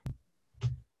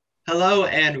Hello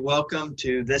and welcome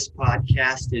to This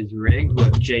Podcast is Rigged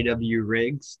with JW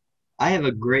Riggs. I have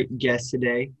a great guest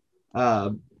today,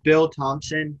 uh, Bill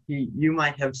Thompson. You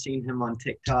might have seen him on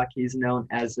TikTok. He's known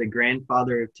as the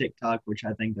grandfather of TikTok, which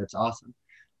I think that's awesome.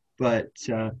 But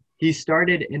he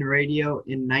started in radio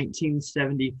in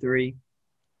 1973,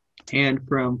 and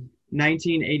from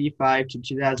 1985 to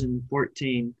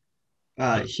 2014,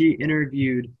 he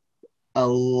interviewed a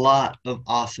lot of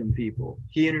awesome people.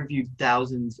 He interviewed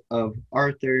thousands of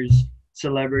authors,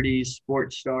 celebrities,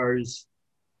 sports stars,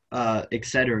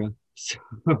 etc. So,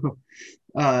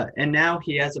 and now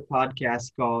he has a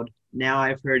podcast called Now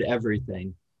I've Heard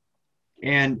Everything.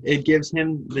 And it gives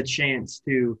him the chance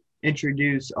to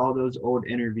introduce all those old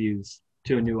interviews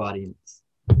to a new audience.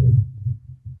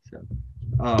 So,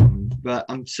 but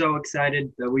I'm so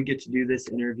excited that we get to do this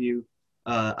interview.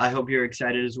 I hope you're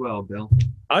excited as well, Bill.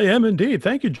 I am indeed.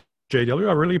 Thank you, JW.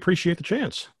 I really appreciate the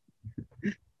chance.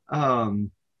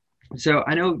 Um, so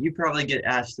I know you probably get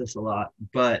asked this a lot,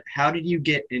 but how did you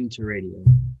get into radio?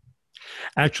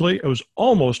 Actually, it was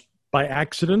almost by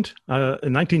accident. In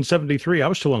 1973, I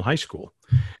was still in high school.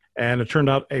 And it turned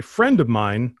out a friend of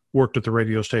mine worked at the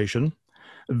radio station,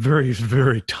 a very,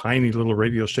 very tiny little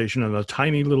radio station in a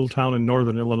tiny little town in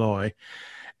northern Illinois.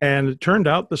 And it turned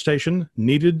out the station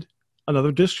needed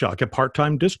another disc jockey, a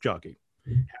part-time disc jockey.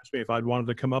 Asked me if I'd wanted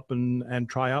to come up and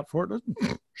try out for it.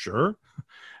 Sure.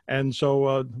 And so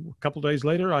a couple of days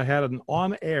later, I had an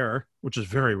on-air, which is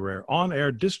very rare,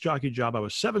 on-air disc jockey job. I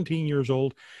was 17 years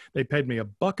old. They paid me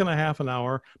 $1.50 an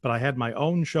hour, but I had my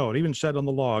own show. It even said on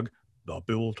the log, The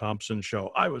Bill Thompson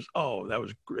Show. It was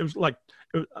like,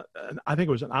 I think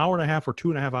it was an hour and a half or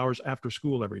 2.5 hours after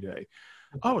school every day.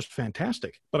 Oh, it was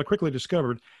fantastic. But I quickly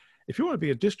discovered if you want to be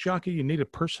a disc jockey, you need a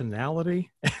personality.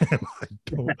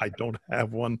 I don't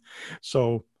have one.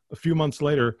 So a few months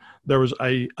later, there was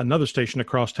another station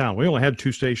across town. We only had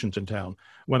two stations in town.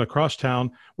 Went across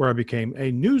town where I became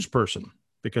a news person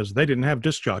because they didn't have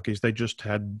disc jockeys. They just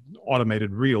had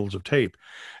automated reels of tape.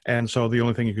 And so the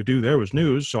only thing you could do there was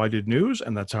news. So I did news,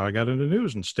 and that's how I got into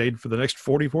news and stayed for the next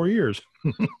 44 years.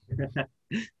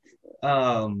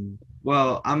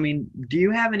 Well, I mean, do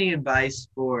you have any advice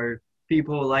for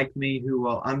people like me who,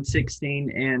 well, I'm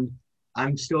 16 and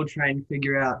I'm still trying to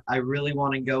figure out, I really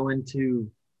want to go into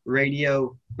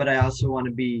radio, but I'm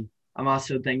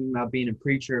also thinking about being a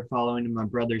preacher, following in my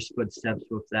brother's footsteps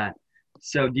with that.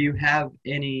 So do you have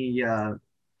any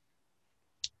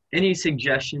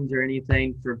suggestions or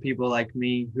anything for people like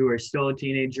me who are still a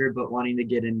teenager but wanting to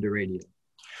get into radio?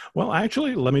 Well,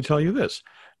 actually, let me tell you this.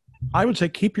 I would say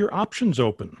keep your options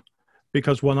open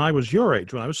because when I was your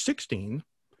age, when I was 16,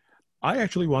 I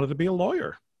actually wanted to be a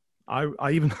lawyer.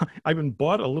 I even I even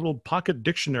bought a little pocket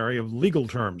dictionary of legal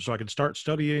terms so I could start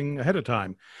studying ahead of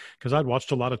time because I'd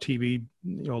watched a lot of TV,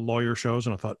 lawyer shows,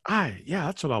 and I thought, yeah,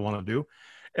 that's what I want to do.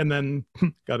 And then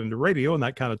got into radio, and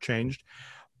that kind of changed.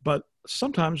 But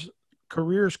sometimes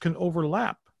careers can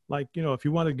overlap. Like, if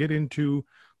you want to get into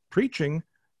preaching,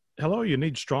 hello, you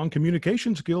need strong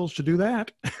communication skills to do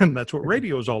that. And that's what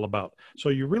radio is all about. So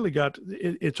you really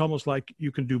it's almost like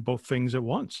you can do both things at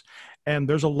once. And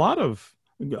there's a lot of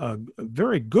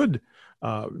very good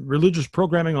religious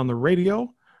programming on the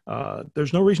radio.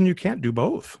 There's no reason you can't do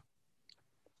both.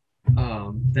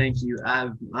 Thank you.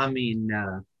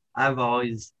 I've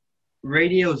always,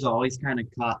 radio's always kind of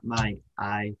caught my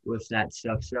eye with that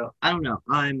stuff. So I don't know.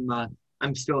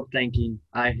 I'm still thinking.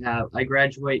 I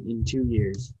graduate in 2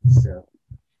 years. So.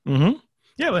 Mm-hmm.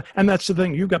 Yeah, and that's the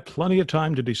thing. You've got plenty of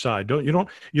time to decide. You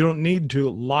don't need to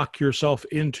lock yourself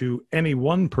into any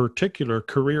one particular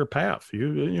career path.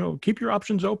 You keep your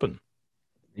options open.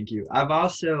 Thank you. I've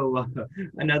also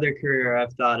another career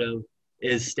I've thought of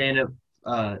is stand-up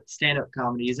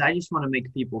comedies. I just want to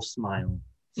make people smile.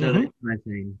 So Mm-hmm. that's my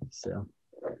thing. So.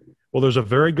 Well, there's a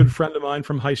very good friend of mine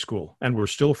from high school, and we're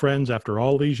still friends after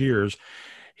all these years.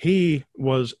 His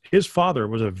father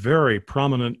was a very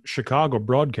prominent Chicago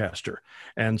broadcaster.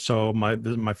 And so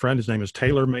my friend, his name is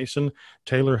Taylor Mason.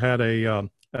 Taylor had a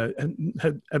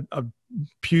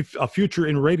future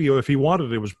in radio if he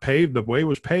wanted. It was paved, the way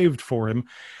was paved for him,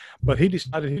 but he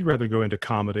decided he'd rather go into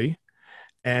comedy.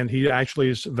 And he actually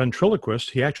is a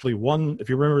ventriloquist. He actually won, if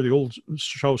you remember the old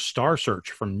show Star Search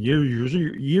from years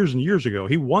and years ago,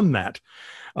 he won that.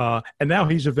 And now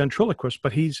he's a ventriloquist,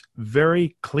 but he's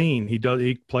very clean. He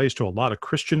plays to a lot of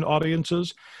Christian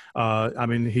audiences.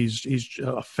 He's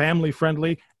family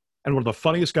friendly and one of the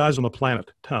funniest guys on the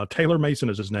planet. Taylor Mason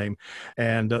is his name.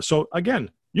 And so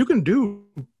again, you can do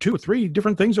 2 or 3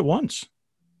 different things at once.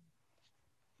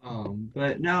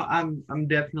 But no, I'm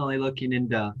definitely looking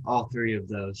into all 3 of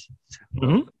those.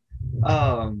 Mm-hmm.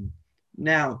 Um,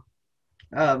 Now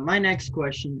My next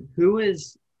question: Who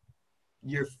is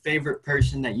your favorite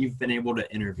person that you've been able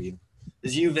to interview?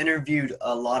 Because you've interviewed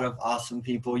a lot of awesome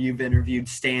people. You've interviewed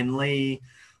Stan Lee,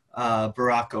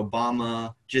 Barack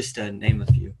Obama, just to name a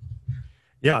few.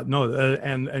 Yeah, no,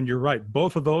 and you're right.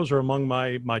 Both of those are among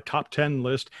my top 10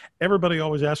 list. Everybody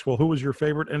always asks, well, who was your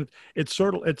favorite? And it's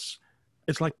sort of it's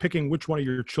like picking which one of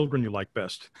your children you like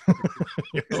best.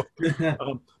 You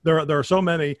know, there are so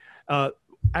many.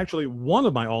 Actually, one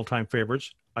of my all-time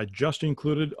favorites I just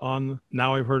included on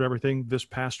Now I've Heard Everything this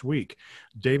past week,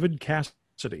 David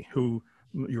Cassidy, who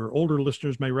your older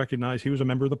listeners may recognize. He was a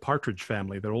member of the Partridge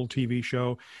Family, that old TV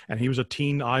show, and he was a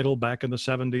teen idol back in the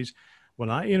 70s. When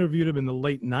I interviewed him in the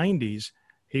late 90s,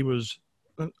 he was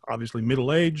obviously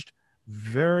middle-aged,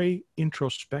 very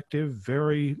introspective,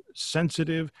 very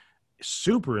sensitive,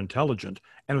 super intelligent,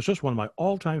 and it was just one of my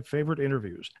all-time favorite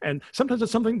interviews. And sometimes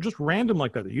it's something just random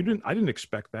like that. I didn't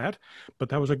expect that,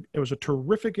 but it was a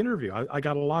terrific interview. I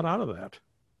got a lot out of that.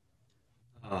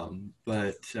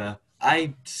 But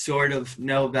I sort of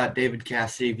know about David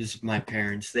Cassidy because my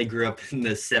parents, they grew up in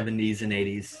the 70s and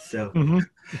 80s. So Mm-hmm.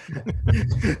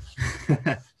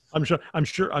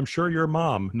 I'm sure your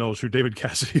mom knows who David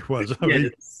Cassidy was.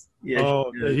 yes, yes.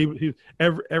 Oh,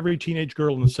 every teenage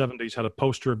girl in the 70s had a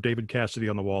poster of David Cassidy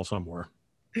on the wall somewhere.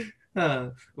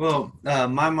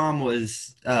 My mom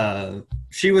was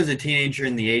she was a teenager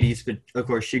in the 80s, but of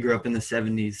course she grew up in the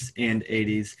 70s and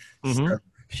 80s. Mm-hmm. So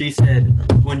she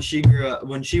said when she grew up,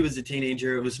 when she was a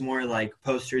teenager, it was more like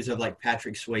posters of like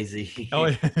Patrick Swayze. Oh,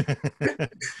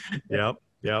 yeah.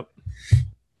 Yep.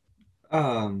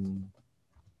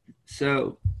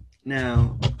 So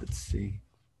now let's see.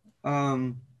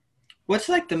 What's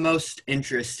like the most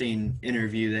interesting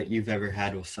interview that you've ever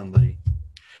had with somebody?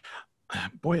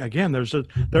 Boy, again, there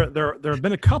have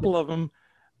been a couple of them,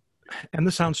 and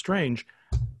this sounds strange.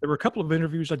 There were a couple of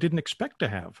interviews I didn't expect to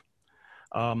have.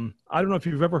 I don't know if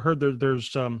you've ever heard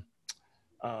there's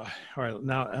all right,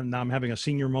 now I'm having a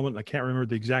senior moment, and I can't remember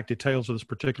the exact details of this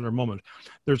particular moment.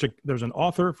 There's an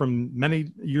author from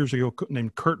many years ago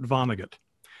named Kurt Vonnegut.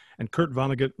 And Kurt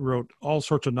Vonnegut wrote all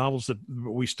sorts of novels that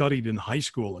we studied in high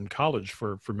school and college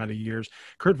for many years.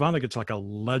 Kurt Vonnegut's like a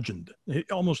legend,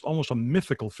 almost a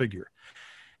mythical figure.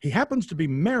 He happens to be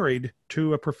married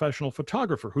to a professional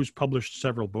photographer who's published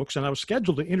several books, and I was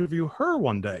scheduled to interview her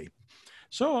one day.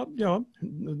 So,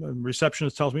 the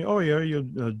receptionist tells me, oh, yeah,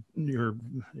 your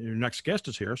next guest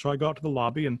is here. So I go out to the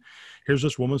lobby, and here's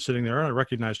this woman sitting there, and I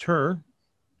recognized her,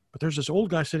 but there's this old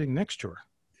guy sitting next to her.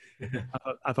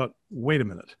 I thought, wait a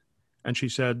minute. And she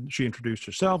introduced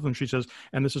herself, and she says,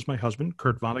 and this is my husband,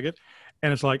 Kurt Vonnegut.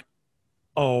 And it's like,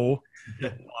 oh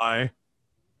my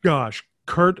gosh,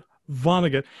 Kurt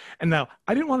Vonnegut. And now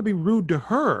I didn't want to be rude to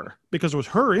her because it was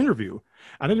her interview.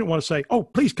 And I didn't want to say, oh,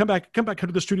 please come back to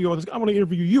the studio. I want to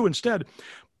interview you instead.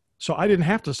 So I didn't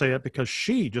have to say it because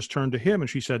she just turned to him and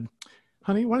she said,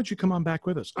 honey, why don't you come on back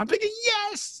with us? I'm thinking,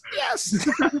 yes.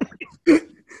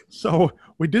 So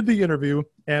we did the interview,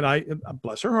 and I,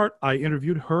 bless her heart, I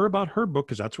interviewed her about her book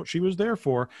because that's what she was there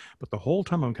for. But the whole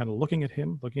time I'm kind of looking at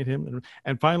him,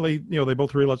 and finally, they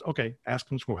both realized, okay, ask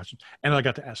him some questions. And I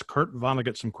got to ask Kurt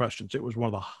Vonnegut some questions. It was one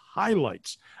of the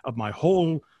highlights of my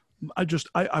whole. I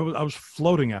was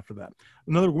floating after that.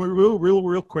 Another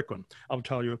real quick one. I'll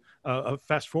tell you.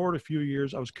 Fast forward a few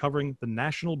years, I was covering the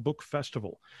National Book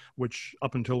Festival, which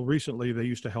up until recently they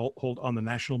used to hold on the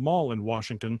National Mall in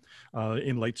Washington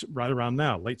right around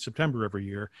now, late September every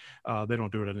year. They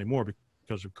don't do it anymore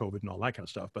because of COVID and all that kind of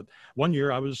stuff. But one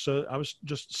year I was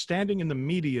just standing in the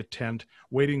media tent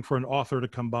waiting for an author to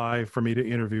come by for me to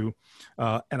interview,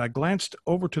 and I glanced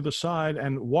over to the side,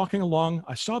 and walking along,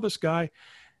 I saw this guy.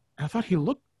 I thought he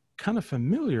looked kind of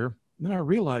familiar. And then I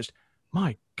realized,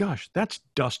 my gosh, that's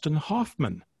Dustin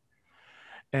Hoffman.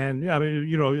 And yeah, I mean,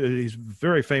 he's a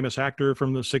very famous actor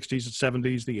from the 60s and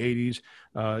 70s, the 80s.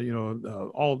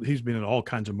 He's been in all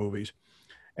kinds of movies.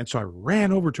 And so I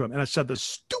ran over to him and I said the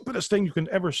stupidest thing you can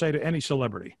ever say to any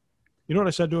celebrity. You know what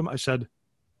I said to him? I said,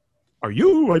 are you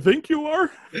who I think you are?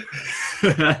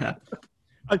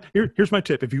 Here's my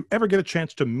tip. If you ever get a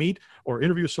chance to meet or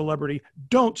interview a celebrity,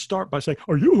 don't start by saying,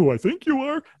 are you who I think you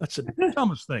are? That's the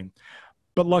dumbest thing.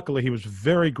 But luckily, he was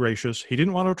very gracious. He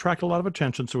didn't want to attract a lot of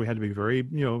attention, so we had to be very,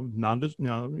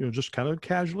 just kind of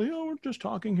casually, we're just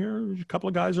talking here. There's a couple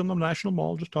of guys in the National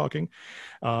Mall just talking.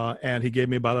 And he gave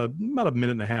me about a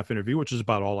minute and a half interview, which is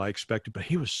about all I expected. But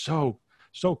he was so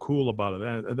cool about it.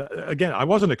 And again, I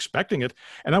wasn't expecting it.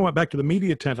 And I went back to the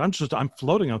media tent. I'm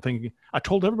floating. I'm thinking, I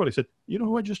told everybody, I said, you know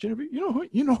who I just interviewed? You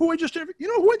know who I just interviewed? You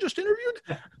know who I just interviewed?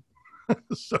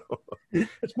 So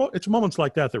it's moments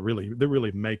like that that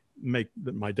really make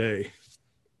my day.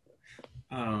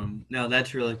 No,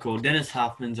 that's really cool. Dennis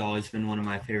Hoffman's always been one of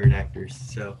my favorite actors.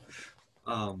 So,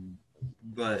 um,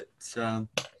 but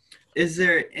is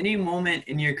there any moment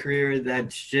in your career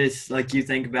that's just like you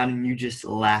think about and you just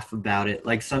laugh about it,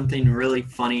 like something really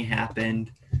funny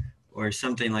happened or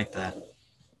something like that?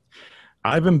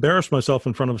 I've embarrassed myself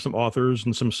in front of some authors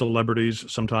and some celebrities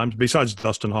sometimes, besides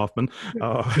Dustin Hoffman.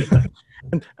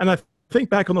 And I think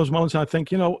back on those moments, and I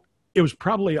think, it was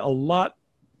probably a lot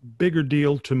bigger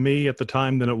deal to me at the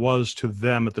time than it was to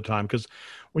them at the time. Because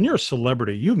when you're a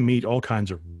celebrity, you meet all kinds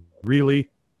of really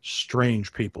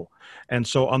strange people, and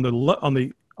so on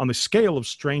the scale of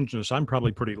strangeness, I'm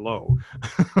probably pretty low,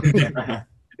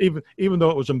 even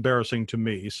though it was embarrassing to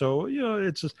me. So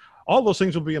it's just all those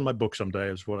things will be in my book someday.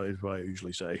 Is what I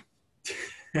usually say.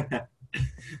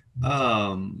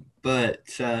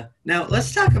 But now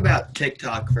let's talk about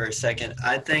TikTok for a second.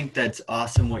 I think that's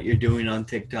awesome what you're doing on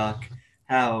TikTok.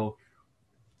 How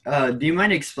do you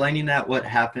mind explaining that what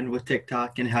happened with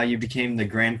TikTok and how you became the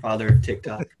grandfather of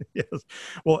TikTok? Yes.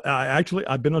 Well,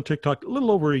 I've been on TikTok a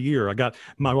little over a year.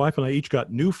 My wife and I each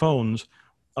got new phones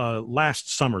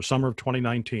last summer of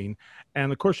 2019.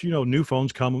 And of course, new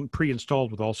phones come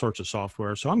pre-installed with all sorts of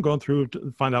software. So I'm going through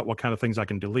to find out what kind of things I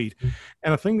can delete.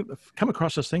 And come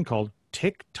across this thing called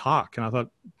TikTok. And I thought,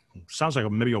 sounds like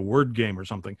maybe a word game or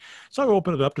something. So I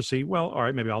opened it up to see, well, all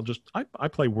right, maybe I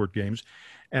play word games.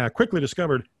 And I quickly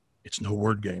discovered it's no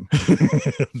word game.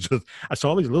 I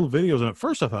saw these little videos. And at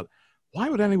first I thought, why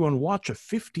would anyone watch a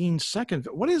 15-second?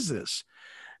 What is this?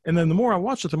 And then the more I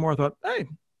watched it, the more I thought, hey,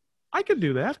 I could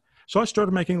do that. So I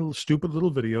started making stupid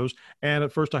little videos. And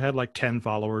at first I had like 10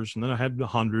 followers, and then I had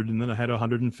 100, and then I had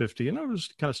 150, and I was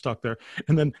kind of stuck there.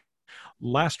 And then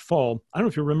last fall, I don't know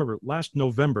if you remember, last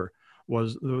November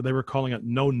they were calling it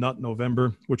No Nut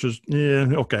November, which is, yeah,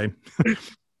 okay.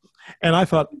 And I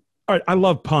thought, all right, I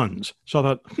love puns. So I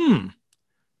thought,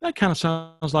 that kind of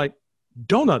sounds like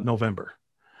Donut November.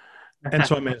 And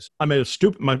so I made a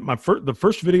stupid, the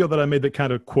first video that I made that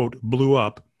kind of quote blew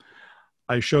up.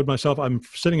 I showed myself, I'm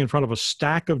sitting in front of a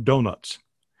stack of donuts,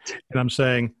 and I'm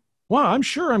saying, wow, I'm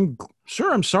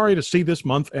sorry to see this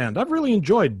month end. I've really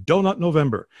enjoyed Donut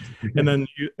November. And then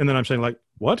I'm saying, like,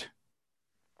 what?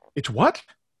 It's what?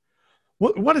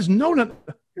 What is no nut?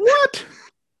 What?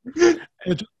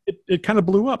 It kind of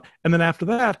blew up. And then after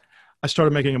that, I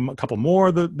started making a couple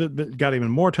more that got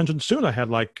even more attention. Soon I had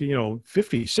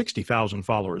 50, 60,000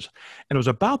 followers. And it was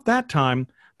about that time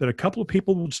that a couple of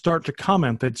people would start to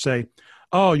comment. They'd say,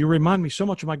 oh, you remind me so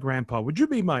much of my grandpa. Would you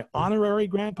be my honorary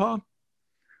grandpa?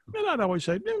 And I'd always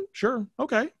say, yeah, sure.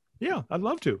 Okay. Yeah, I'd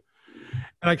love to.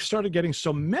 And I started getting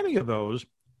so many of those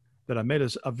that I made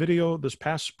a video this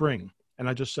past spring. And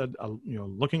I just said,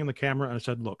 looking in the camera, and I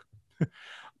said, look,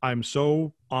 I'm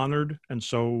so honored and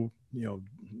so, what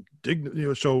do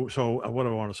I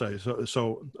want to say?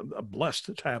 So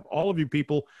blessed to have all of you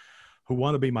people who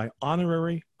want to be my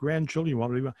honorary grandchildren. You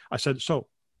want to be I said, so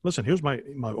listen, here's my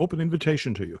open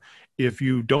invitation to you. If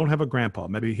you don't have a grandpa,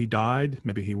 maybe he died,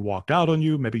 maybe he walked out on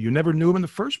you, maybe you never knew him in the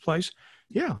first place.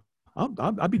 Yeah,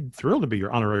 I'd be thrilled to be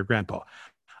your honorary grandpa.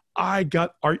 I'm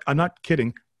not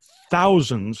kidding,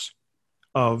 thousands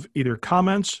of either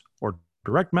comments or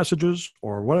direct messages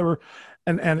or whatever.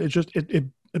 And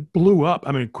it blew up.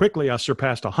 I mean, quickly I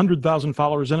surpassed 100,000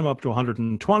 followers, then I'm up to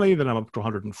 120, then I'm up to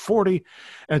 140.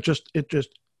 And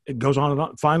it goes on and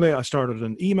on. Finally, I started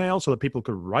an email so that people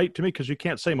could write to me, because you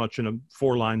can't say much in a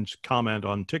 4-line comment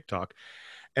on TikTok.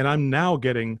 And I'm now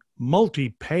getting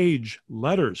multi-page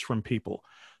letters from people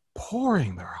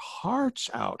pouring their hearts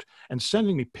out and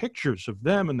sending me pictures of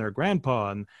them and their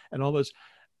grandpa and all this.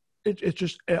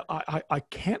 I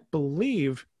can't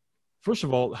believe, first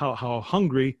of all, how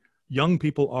hungry young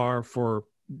people are for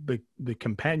the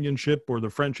companionship or the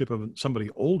friendship of somebody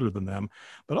older than them.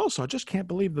 But also, I just can't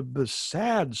believe the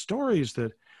sad stories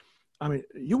that, I mean,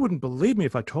 you wouldn't believe me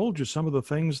if I told you some of the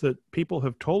things that people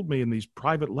have told me in these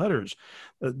private letters,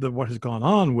 what has gone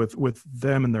on with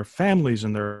them and their families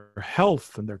and their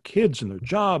health and their kids and their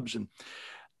jobs. And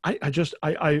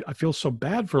I feel so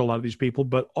bad for a lot of these people,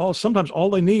 but sometimes all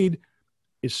they need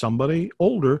is somebody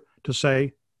older to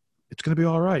say, it's going to be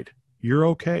all right. You're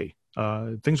okay.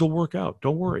 Things will work out.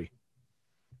 Don't worry.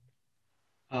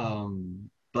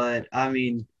 But I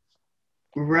mean,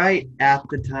 right at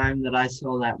the time that I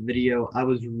saw that video, I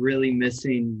was really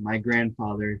missing my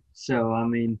grandfather. So, I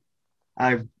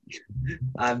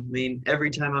I mean, every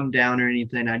time I'm down or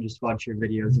anything, I just watch your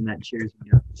videos and that cheers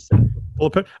me up. So,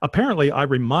 Well, apparently I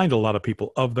remind a lot of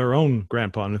people of their own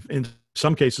grandpa. And in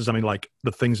some cases, I mean, like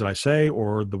the things that I say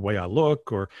or the way I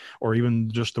look or even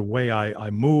just the way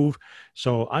I move.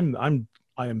 So I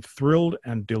am thrilled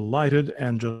and delighted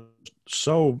and just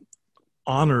so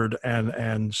honored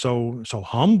and so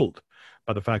humbled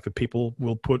by the fact that people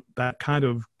will put that kind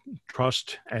of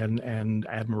trust and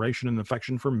admiration and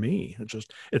affection for me.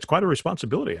 It's quite a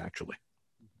responsibility, actually.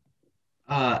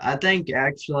 I think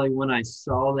actually when I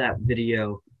saw that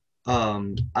video,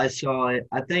 I saw it.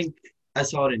 I think I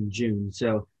saw it in June,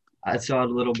 so I saw it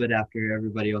a little bit after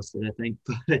everybody else did, I think.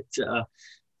 But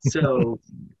so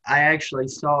I actually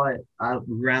saw it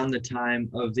around the time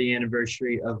of the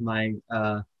anniversary of my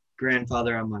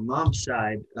grandfather on my mom's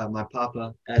side, my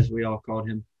papa, as we all called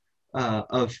him,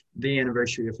 of the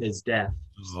anniversary of his death.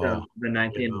 Oh, So the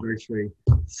ninth yeah. anniversary.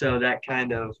 So that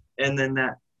kind of, and then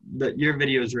your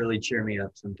videos really cheer me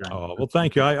up sometimes. Oh, well,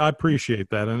 thank you. I appreciate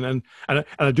that. And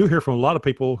I do hear from a lot of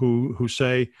people who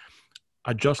say,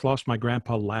 I just lost my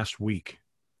grandpa last week,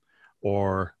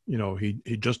 or,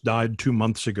 he just died 2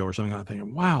 months ago or something. I'm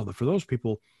thinking, wow, for those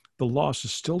people, the loss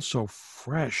is still so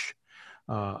fresh.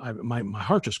 My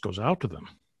heart just goes out to them.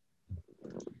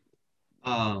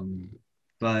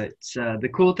 But the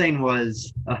cool thing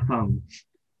was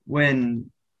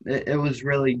when it was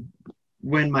really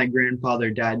when my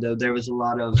grandfather died, though, there was a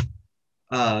lot of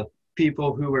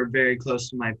people who were very close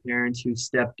to my parents who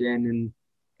stepped in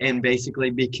and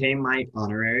basically became my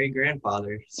honorary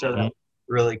grandfather. So that was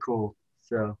really cool.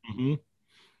 So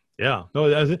yeah,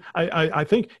 no, I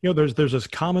think there's this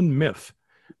common myth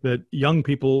that young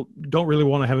people don't really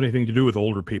want to have anything to do with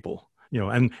older people.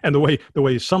 And the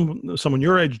way someone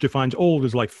your age defines old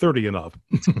is like 30 and up.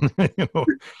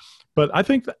 But I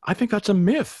think that's a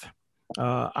myth.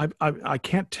 I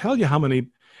can't tell you how many,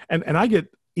 and I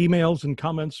get emails and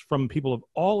comments from people of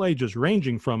all ages,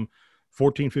 ranging from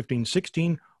 14, 15,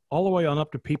 16, all the way on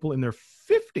up to people in their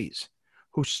 50s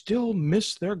who still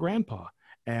miss their grandpa.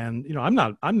 And, I'm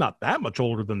not that much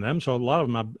older than them. So a lot of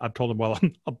them, I've told them, well,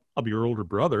 I'll be your older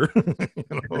brother,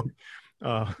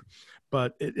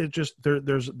 but it just,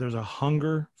 there's a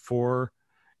hunger for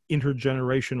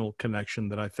intergenerational connection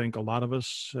that I think a lot of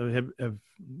us have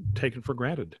taken for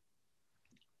granted.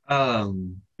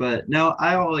 But no,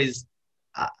 I'm always,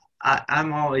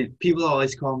 people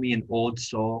always call me an old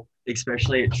soul,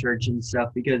 especially at church and stuff,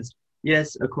 because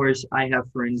yes, of course, I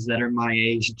have friends that are my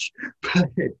age, but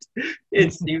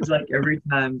it seems like every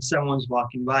time someone's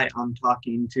walking by, I'm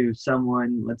talking to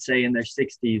someone, let's say in their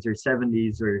 60s or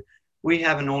 70s, or we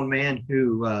have an old man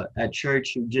who at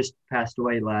church who just passed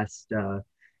away last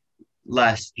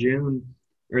June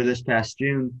or this past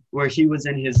June, where he was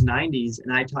in his 90s,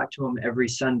 and I talked to him every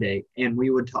Sunday, and we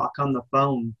would talk on the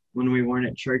phone when we weren't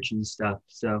at church and stuff.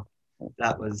 So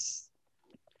that was.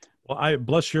 Well, I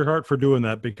bless your heart for doing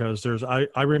that, because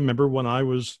I remember when I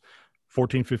was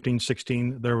 14, 15,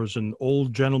 16, there was an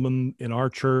old gentleman in our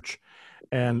church,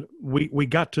 and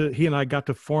he and I got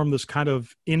to form this kind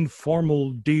of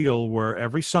informal deal where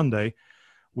every Sunday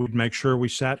we'd make sure we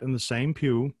sat in the same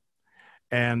pew,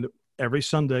 and every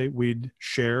Sunday we'd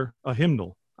share a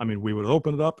hymnal. I mean, we would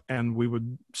open it up and we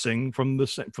would sing from the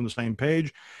same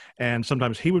page. And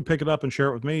sometimes he would pick it up and share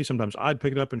it with me. Sometimes I'd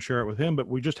pick it up and share it with him. But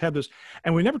we just had this,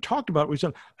 and we never talked about it. We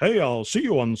said, hey, I'll see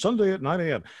you on Sunday at 9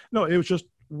 a.m. No, it was just,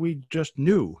 we just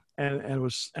knew. And it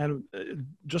was, and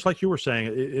just like you were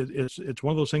saying, it's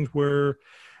one of those things where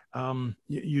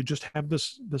you just have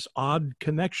this odd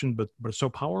connection, but it's so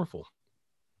powerful.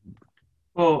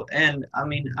 Well, and I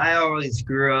mean, I always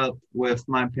grew up with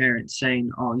my parents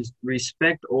saying, always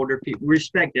respect older people,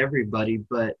 respect everybody,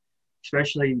 but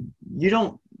especially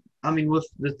with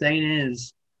the thing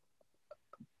is,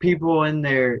 people in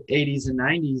their 80s and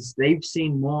 90s, they've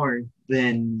seen more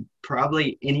than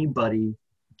probably anybody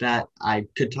that I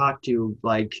could talk to,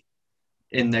 like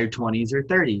in their 20s or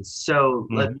 30s. So,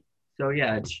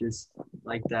 yeah, it's just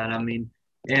like that. I mean,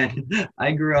 and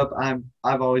I grew up,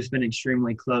 I've always been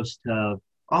extremely close to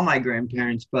all my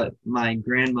grandparents, but my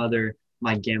grandmother,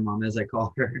 my grandmom, as I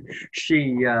call her,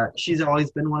 she's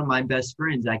always been one of my best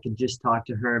friends. I could just talk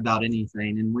to her about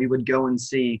anything, and we would go and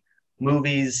see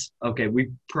movies. Okay,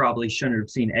 we probably shouldn't have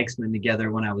seen X-Men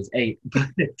together when I was 8, but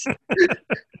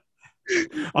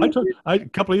a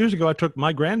couple of years ago, I took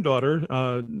my granddaughter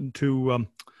to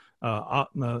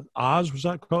Oz, was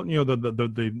that called?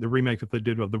 The remake that they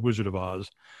did of The Wizard of Oz.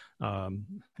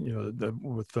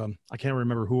 With I can't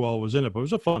remember who all was in it, but it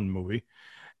was a fun movie,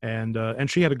 and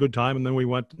she had a good time. And then we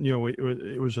went,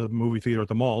 it was a movie theater at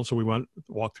the mall, so we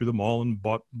walked through the mall and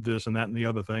bought this and that and the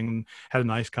other thing, and had a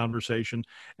nice conversation.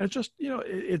 And it's just,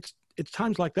 it's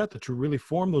times like that you really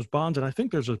form those bonds. And I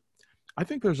think there's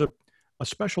a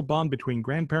special bond between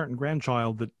grandparent and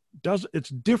grandchild it's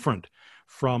different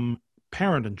from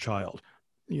parent and child.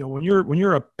 When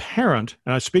you're a parent,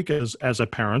 and I speak as a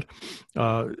parent,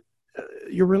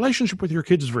 your relationship with your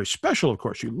kids is very special. Of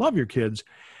course, you love your kids,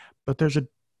 but there's a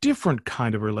different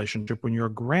kind of relationship when you're a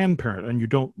grandparent and you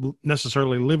don't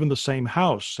necessarily live in the same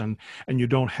house, and you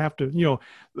don't have to,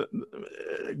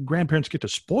 grandparents get to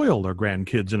spoil their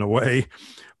grandkids in a way,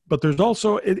 but there's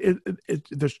also,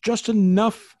 there's just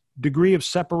enough degree of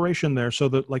separation there so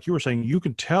that, like you were saying, you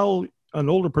can tell an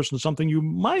older person something you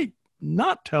might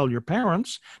not tell your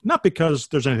parents, not because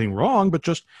there's anything wrong, but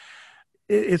just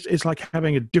it's like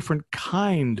having a different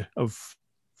kind of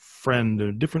friend,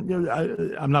 a different.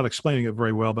 I'm not explaining it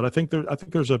very well, but I think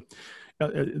there's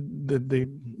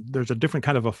there's a different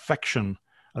kind of affection,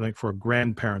 I think, for a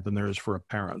grandparent than there is for a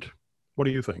parent. What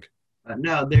do you think?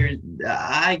 No,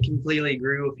 I completely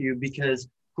agree with you because, of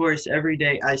course, every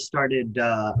day I started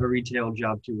a retail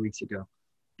job 2 weeks ago,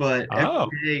 but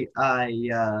every day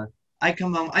I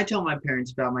come home, I tell my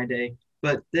parents about my day,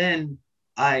 but then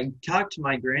I talk to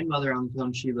my grandmother on the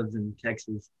phone. She lives in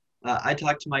Texas. I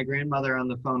talk to my grandmother on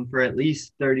the phone for at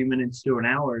least 30 minutes to an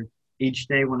hour each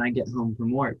day when I get home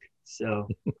from work. So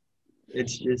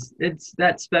it's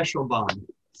that special bond.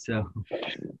 So,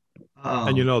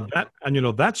 and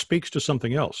that speaks to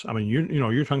something else. I mean,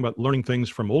 you're talking about learning things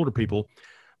from older people,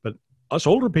 but us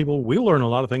older people, we learn a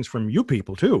lot of things from you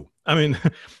people too. I mean,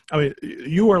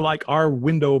 you are like our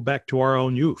window back to our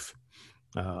own youth.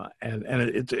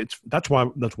 And that's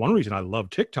one reason I love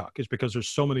TikTok, is because there's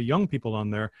so many young people on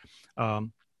there. I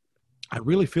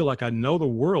really feel like I know the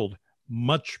world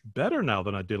much better now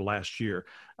than I did last year,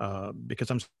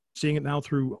 because I'm seeing it now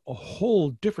through a whole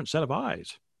different set of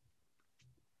eyes.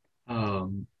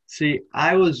 See,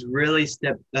 I was really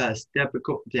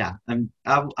skeptical. Yeah,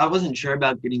 I wasn't sure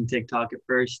about getting TikTok at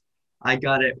first. I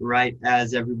got it right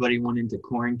as everybody went into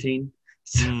quarantine.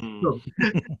 So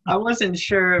I wasn't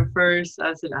sure at first.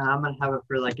 I said, I'm going to have it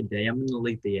for like a day. I'm going to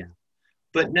delete the app.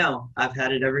 But no, I've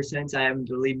had it ever since. I haven't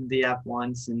deleted the app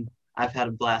once, and I've had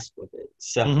a blast with it.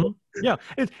 So yeah,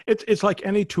 it's like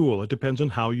any tool. It depends on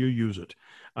how you use it.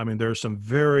 I mean, there's some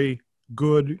very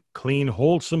good, clean,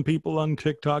 wholesome people on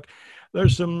TikTok.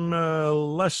 There's some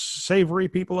less savory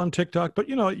people on TikTok, but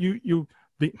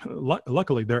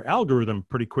luckily their algorithm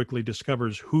pretty quickly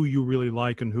discovers who you really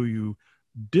like and who you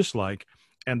dislike,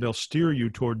 and they'll steer you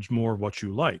towards more of what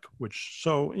you like, I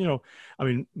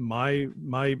mean, my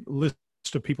list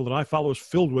of people that I follow is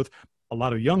filled with a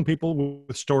lot of young people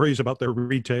with stories about their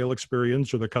retail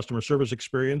experience or their customer service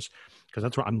experience, because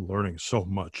that's where I'm learning so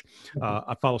much.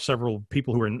 I follow several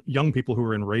people young people who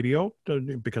are in radio,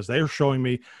 because they're showing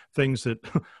me things that,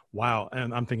 wow.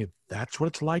 And I'm thinking, that's what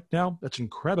it's like now. That's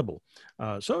incredible.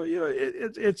 So,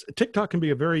 it's TikTok can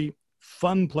be a very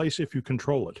fun place if you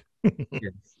control it.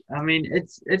 Yes. I mean,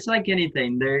 it's like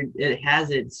anything. It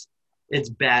has its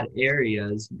bad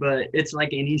areas, but it's like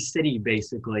any city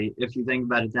basically, if you think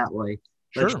about it that way.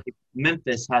 Sure. Like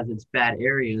Memphis has its bad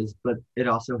areas, but it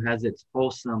also has its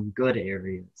wholesome good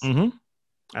areas. Mm-hmm.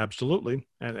 Absolutely.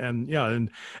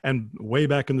 And way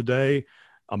back in the day,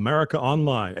 America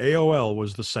Online, AOL,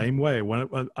 was the same way.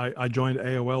 When I joined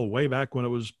AOL way back when it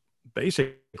was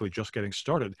basically just getting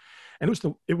started, and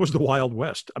it was the Wild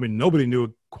West. I mean, nobody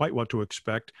knew quite what to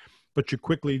expect, but you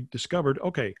quickly discovered,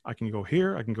 okay, I can go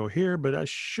here, but I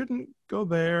shouldn't go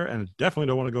there, and definitely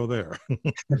don't want to go there.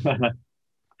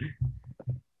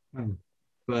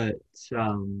 But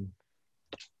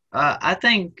I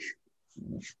think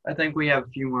we have a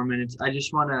few more minutes. I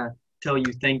just want to tell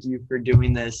you thank you for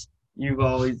doing this. You've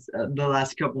always, the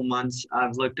last couple months,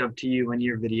 I've looked up to you and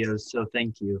your videos, so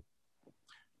thank you.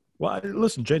 Well,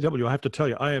 listen, JW, I have to tell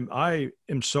you, I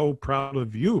am so proud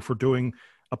of you for doing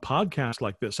a podcast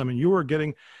like this. I mean, you were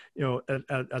getting,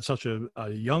 at such a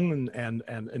young and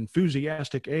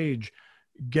enthusiastic age,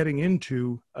 getting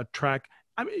into a track.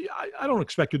 I mean, I don't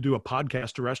expect you to do a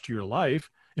podcast the rest of your life.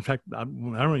 In fact, I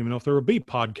don't even know if there will be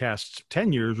podcasts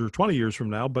 10 years or 20 years from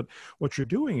now, but what you're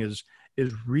doing is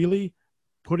really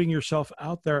putting yourself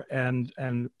out there, and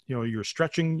you're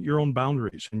stretching your own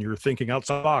boundaries, and you're thinking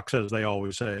outside the box, as they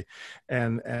always say,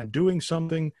 and doing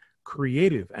something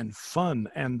creative and fun,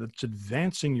 and that's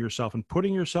advancing yourself and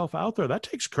putting yourself out there. That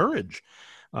takes courage.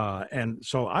 And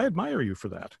so I admire you for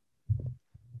that.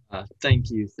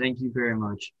 Thank you. Thank you very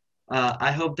much.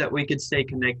 I hope that we could stay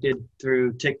connected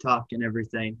through TikTok and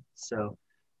everything. So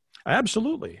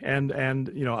absolutely. And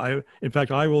in fact,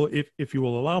 I will, if you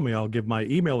will allow me, I'll give my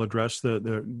email address.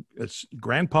 It's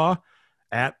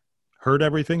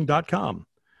grandpa@heardeverything.com.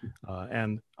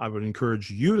 And I would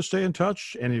encourage you to stay in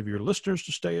touch, any of your listeners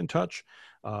to stay in touch.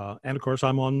 And of course,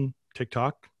 I'm on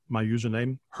TikTok, my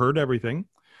username, Heard Everything.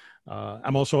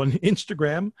 I'm also on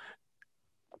Instagram,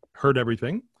 Heard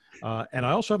Everything. And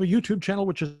I also have a YouTube channel,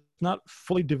 which is not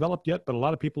fully developed yet, but a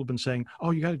lot of people have been saying,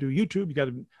 oh, you got to do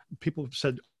YouTube. People have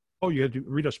said, oh, you got to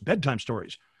read us bedtime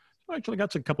stories. I actually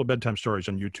got a couple of bedtime stories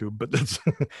on YouTube, but that's,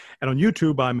 and on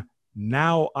YouTube,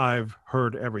 I've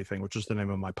heard everything, which is the name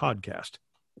of my podcast.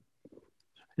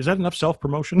 Is that enough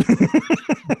self-promotion?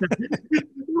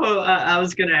 Well, I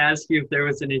was going to ask you if there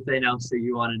was anything else that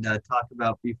you wanted to talk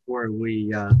about before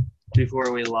we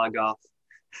log off.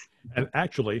 And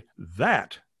actually,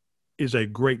 that is a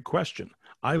great question.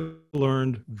 I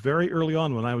learned very early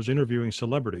on when I was interviewing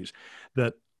celebrities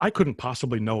that I couldn't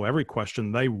possibly know every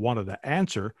question they wanted to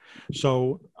answer.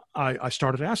 So I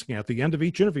started asking at the end of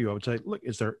each interview, I would say, look,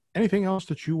 is there anything else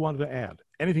that you wanted to add?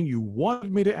 Anything you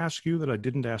wanted me to ask you that I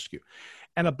didn't ask you?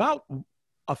 And about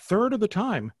a third of the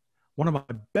time, one of my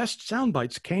best sound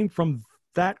bites came from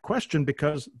that question,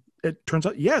 because it turns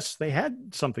out, yes, they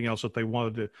had something else that they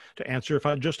wanted to answer if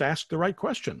I just asked the right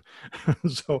question.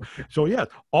 so yeah,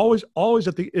 always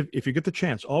if you get the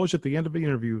chance, always at the end of the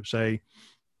interview, say,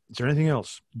 is there anything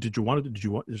else?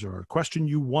 Is there a question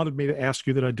you wanted me to ask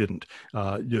you that I didn't?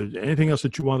 Anything else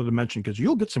that you wanted to mention? Because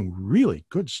you'll get some really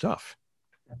good stuff.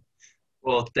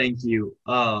 Well, thank you.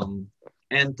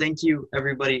 And thank you,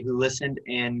 everybody who listened,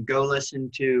 and go listen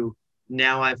to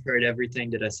Now I've Heard Everything.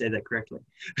 Did I say that correctly?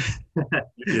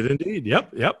 You did indeed.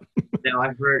 Yep. Now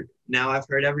I've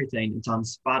Heard Everything. It's on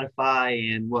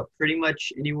Spotify and pretty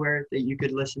much anywhere that you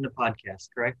could listen to podcasts,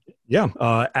 correct? Yeah.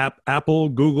 Apple,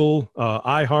 Google,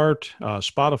 iHeart,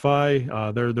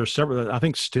 Spotify. There's several, I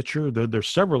think Stitcher, there's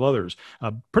several others.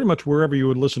 Pretty much wherever you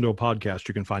would listen to a podcast,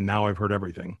 you can find Now I've Heard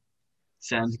Everything.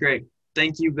 Sounds great.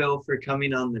 Thank you, Bill, for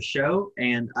coming on the show,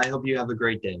 and I hope you have a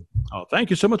great day. Oh, thank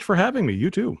you so much for having me.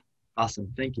 You too.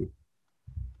 Awesome. Thank you.